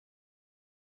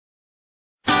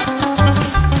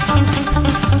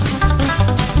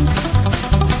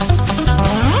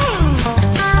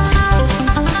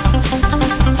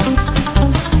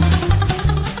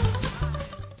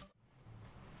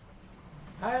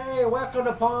Hey, welcome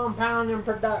to Pond Pounding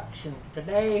Production.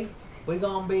 Today we're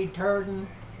gonna be turding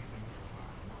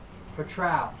for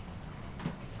trout.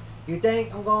 You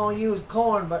think I'm gonna use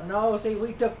corn, but no, see,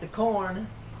 we took the corn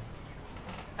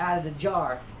out of the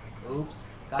jar. Oops,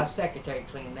 got secretary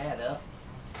clean that up.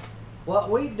 What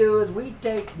we do is we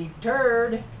take the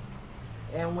turd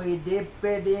and we dip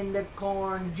it in the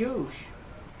corn juice.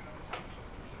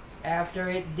 After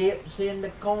it dips in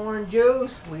the corn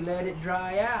juice, we let it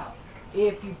dry out.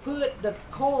 If you put the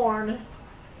corn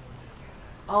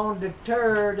on the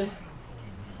turd,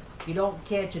 you don't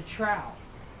catch a trout.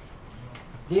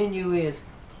 Then you is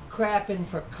crapping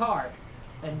for carp,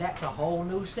 and that's a whole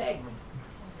new segment.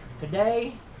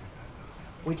 Today,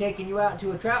 we're taking you out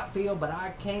to a trout field, but I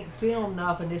can't film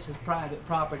nothing. This is private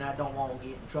property and I don't want to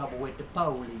get in trouble with the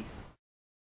police.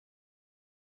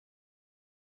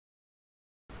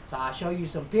 So I'll show you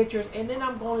some pictures, and then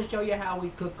I'm going to show you how we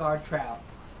cook our trout.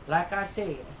 Like I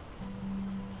said,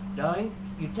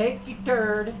 you take your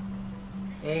turd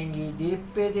and you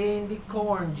dip it in the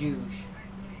corn juice.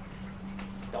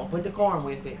 Don't put the corn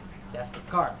with it. That's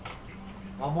for carp.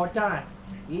 One more time.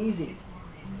 Easy.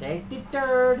 Take the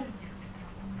turd,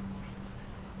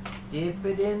 dip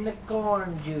it in the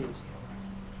corn juice,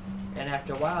 and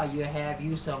after a while you have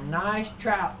you some nice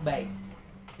trout bait.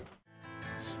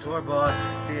 Store-bought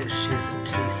fish isn't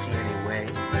tasty anyway.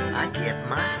 I get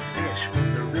my fish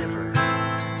from the river.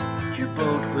 Your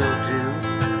boat will do,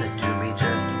 it'll do me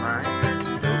just fine.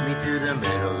 Float me to the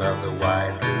middle of the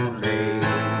wide blue lake.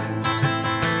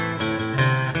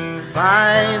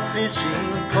 5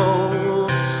 fishing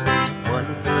poles,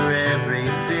 1 for every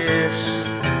fish.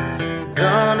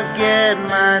 Gonna get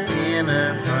my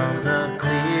dinner from the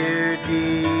clear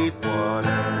deep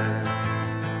water.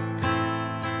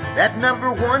 That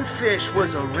number 1 fish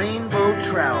was a rainbow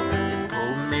trout. It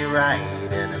pulled me right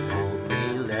and it pulled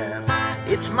me left.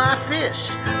 It's my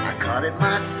fish, I caught it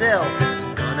myself.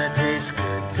 Gonna taste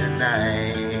good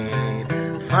tonight.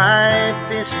 5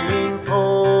 fishing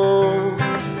poles,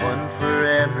 1 for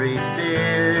every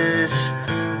fish.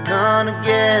 Gonna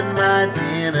get my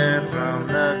dinner from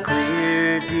the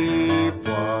clear deep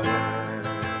water.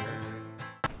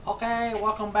 Okay,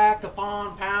 welcome back to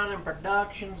Pond Pounding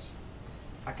Productions.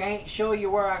 I can't show you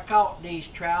where I caught these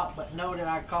trout, but know that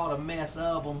I caught a mess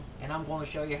of them, and I'm going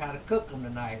to show you how to cook them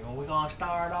tonight. Well, we're going to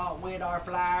start off with our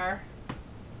flour,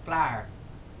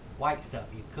 white stuff,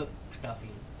 you cook stuff in.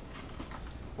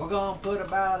 We're going to put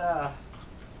about a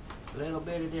little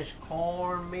bit of this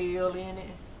cornmeal in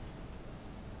it,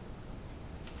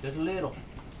 just a little.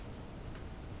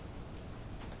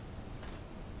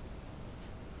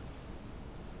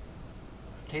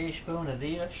 A teaspoon of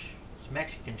this, it's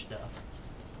Mexican stuff.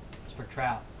 For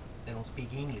trout, they don't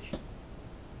speak English.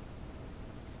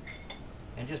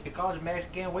 And just because it's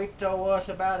Mexican, we throw us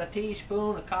about a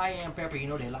teaspoon of cayenne pepper. You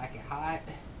know they like it hot.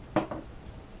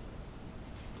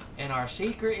 And our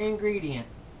secret ingredient,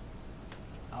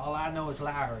 all I know is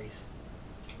Lowry's.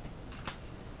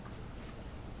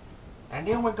 And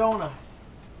then we're gonna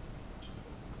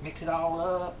mix it all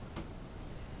up.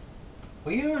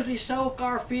 We usually soak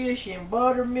our fish in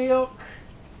buttermilk,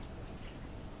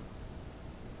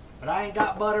 but I ain't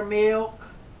got buttermilk.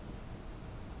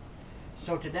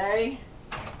 So today,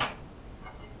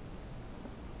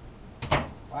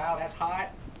 wow, that's hot.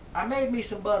 I made me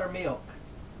some buttermilk.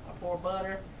 I pour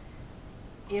butter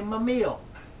in my milk.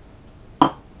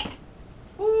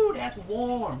 Ooh, that's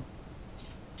warm.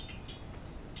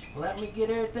 Let me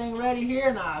get everything ready here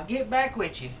and I'll get back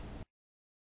with you.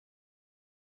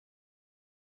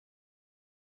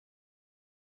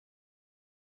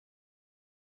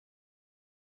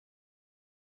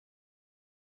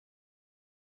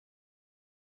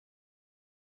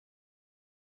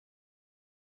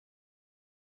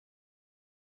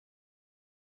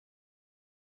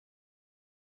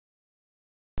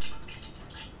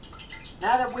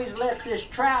 Now that we've let this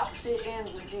trout sit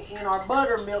in our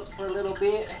buttermilk for a little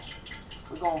bit,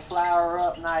 we're going to flour her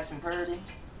up nice and pretty.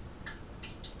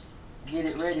 Get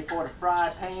it ready for the fry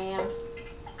pan.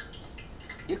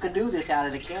 You can do this out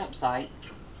of the campsite,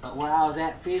 but where I was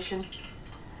at fishing,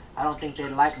 I don't think they'd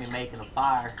like me making a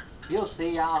fire. You'll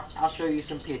see, I'll show you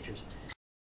some pictures.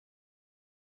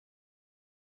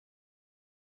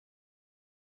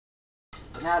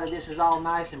 But now that this is all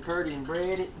nice and pretty and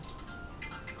breaded,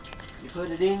 you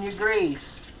put it in your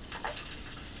grease.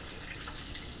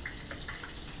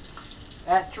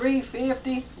 At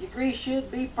 350, your grease should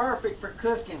be perfect for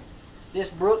cooking this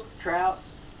brook trout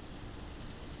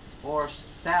or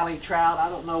Sally Trout. I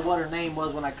don't know what her name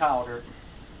was when I called her,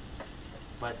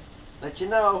 but let you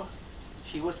know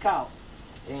she was caught.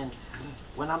 And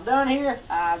When I'm done here,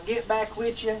 I'll get back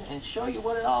with you and show you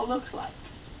what it all looks like.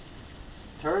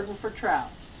 Turdin for trout.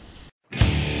 Do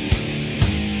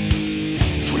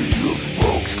you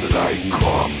folks like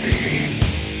coffee?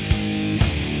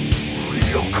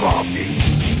 Real coffee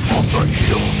from the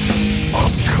hills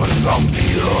of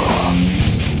Colombia.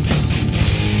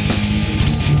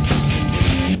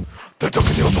 The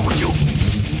Dunkin' Hills over you.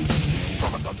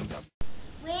 From 1,000 times.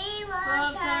 We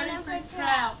love Turdin for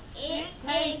trout. It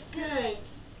tastes good.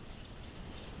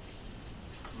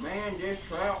 Man, this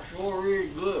trout sure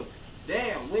is good.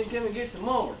 Damn, when can we get some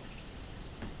more?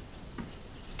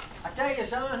 I tell you,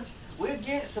 son, we'll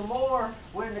get some more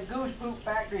when the goose poop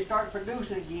factory starts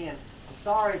producing again. I'm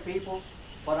sorry, people,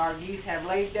 but our geese have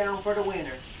laid down for the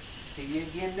winter. See you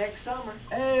again next summer.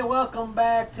 Hey, welcome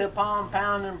back to Pond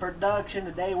Pounding Production.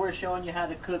 Today we're showing you how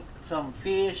to cook some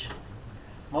fish.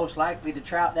 Most likely the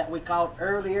trout that we caught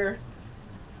earlier.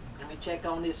 Let me check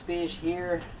on this fish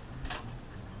here.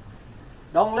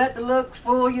 Don't let the looks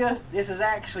fool you. This is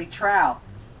actually trout.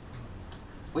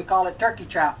 We call it turkey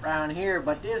trout around here,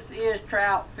 but this is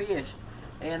trout fish.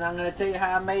 And I'm going to tell you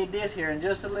how I made this here in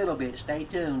just a little bit. Stay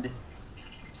tuned.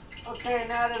 Okay,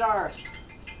 now that our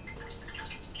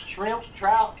shrimp,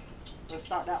 trout, let's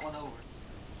start that one over.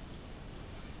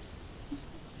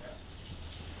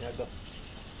 Yeah, go.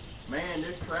 Man,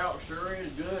 this trout sure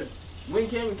is good. When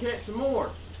can we catch some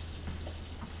more?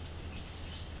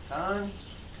 Son,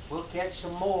 we'll catch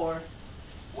some more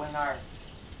when our,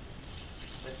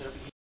 lift it up